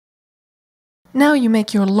Now you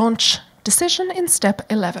make your launch decision in step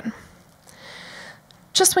 11.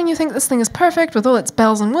 Just when you think this thing is perfect with all its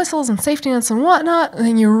bells and whistles and safety nets and whatnot, and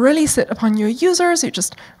then you release it upon your users, you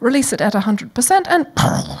just release it at 100% and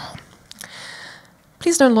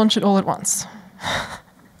please don't launch it all at once.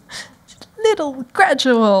 Little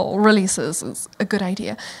gradual releases is a good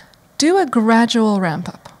idea. Do a gradual ramp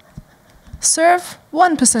up. Serve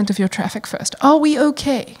 1% of your traffic first. Are we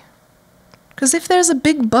okay? Because if there's a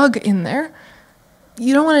big bug in there,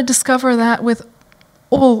 you don't want to discover that with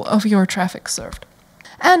all of your traffic served.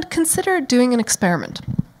 And consider doing an experiment.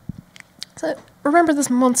 So remember this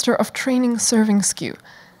monster of training serving skew.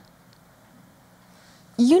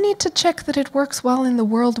 You need to check that it works well in the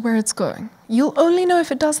world where it's going. You'll only know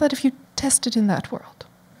if it does that if you test it in that world.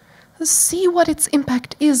 So see what its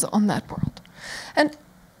impact is on that world. And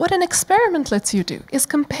what an experiment lets you do is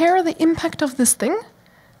compare the impact of this thing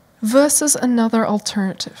versus another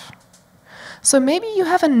alternative. So maybe you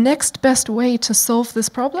have a next best way to solve this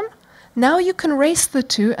problem. Now you can race the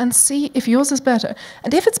two and see if yours is better.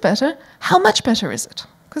 And if it's better, how much better is it?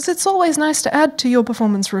 Because it's always nice to add to your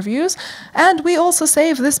performance reviews. And we also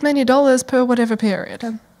save this many dollars per whatever period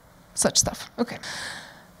and such stuff. Okay.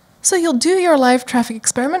 So you'll do your live traffic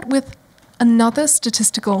experiment with another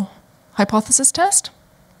statistical hypothesis test,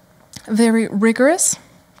 very rigorous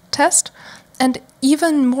test, and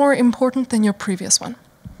even more important than your previous one.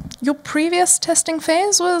 Your previous testing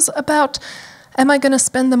phase was about, am I going to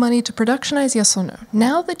spend the money to productionize, yes or no?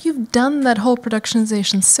 Now that you've done that whole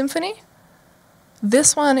productionization symphony,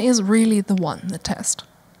 this one is really the one, the test.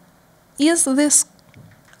 Is this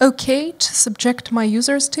okay to subject my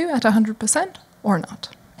users to at 100% or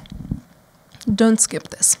not? Don't skip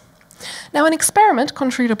this. Now, an experiment,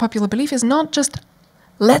 contrary to popular belief, is not just,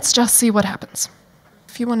 let's just see what happens.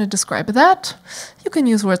 If you want to describe that, you can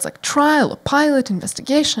use words like trial or pilot,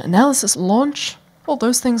 investigation, analysis, launch. All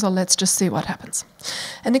those things are let's just see what happens.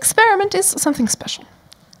 An experiment is something special.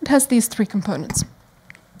 It has these three components.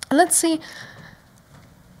 And let's see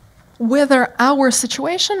whether our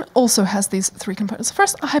situation also has these three components.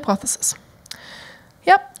 First, a hypothesis.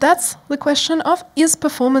 Yep, that's the question of, is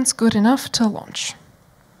performance good enough to launch?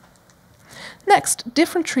 Next,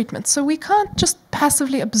 different treatments. So we can't just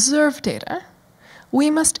passively observe data. We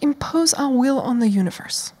must impose our will on the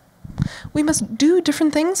universe. We must do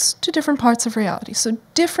different things to different parts of reality. So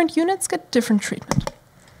different units get different treatment.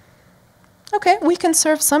 Okay, we can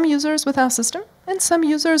serve some users with our system and some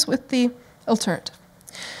users with the alternative.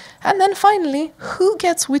 And then finally, who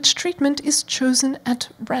gets which treatment is chosen at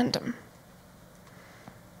random.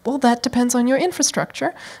 Well, that depends on your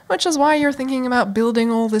infrastructure, which is why you're thinking about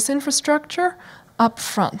building all this infrastructure up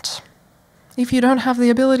front. If you don't have the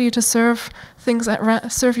ability to serve things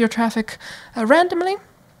serve your traffic randomly,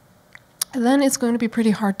 then it's going to be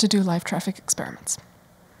pretty hard to do live traffic experiments.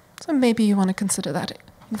 So maybe you want to consider that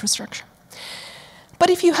infrastructure. But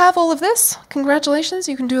if you have all of this, congratulations,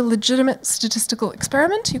 you can do a legitimate statistical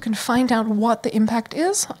experiment. You can find out what the impact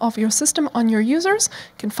is of your system on your users.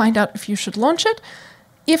 You can find out if you should launch it.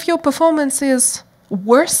 If your performance is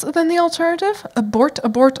worse than the alternative, abort,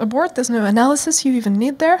 abort, abort. There's no analysis you even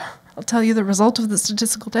need there. I'll tell you the result of the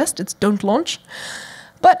statistical test. It's don't launch.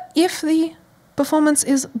 But if the performance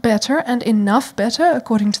is better and enough better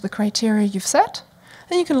according to the criteria you've set,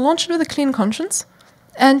 then you can launch it with a clean conscience,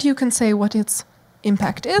 and you can say what its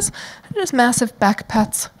impact is, and there's massive back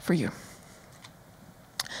pats for you.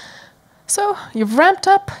 So you've ramped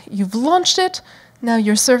up, you've launched it, now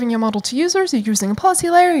you're serving your model to users, you're using a policy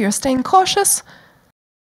layer, you're staying cautious.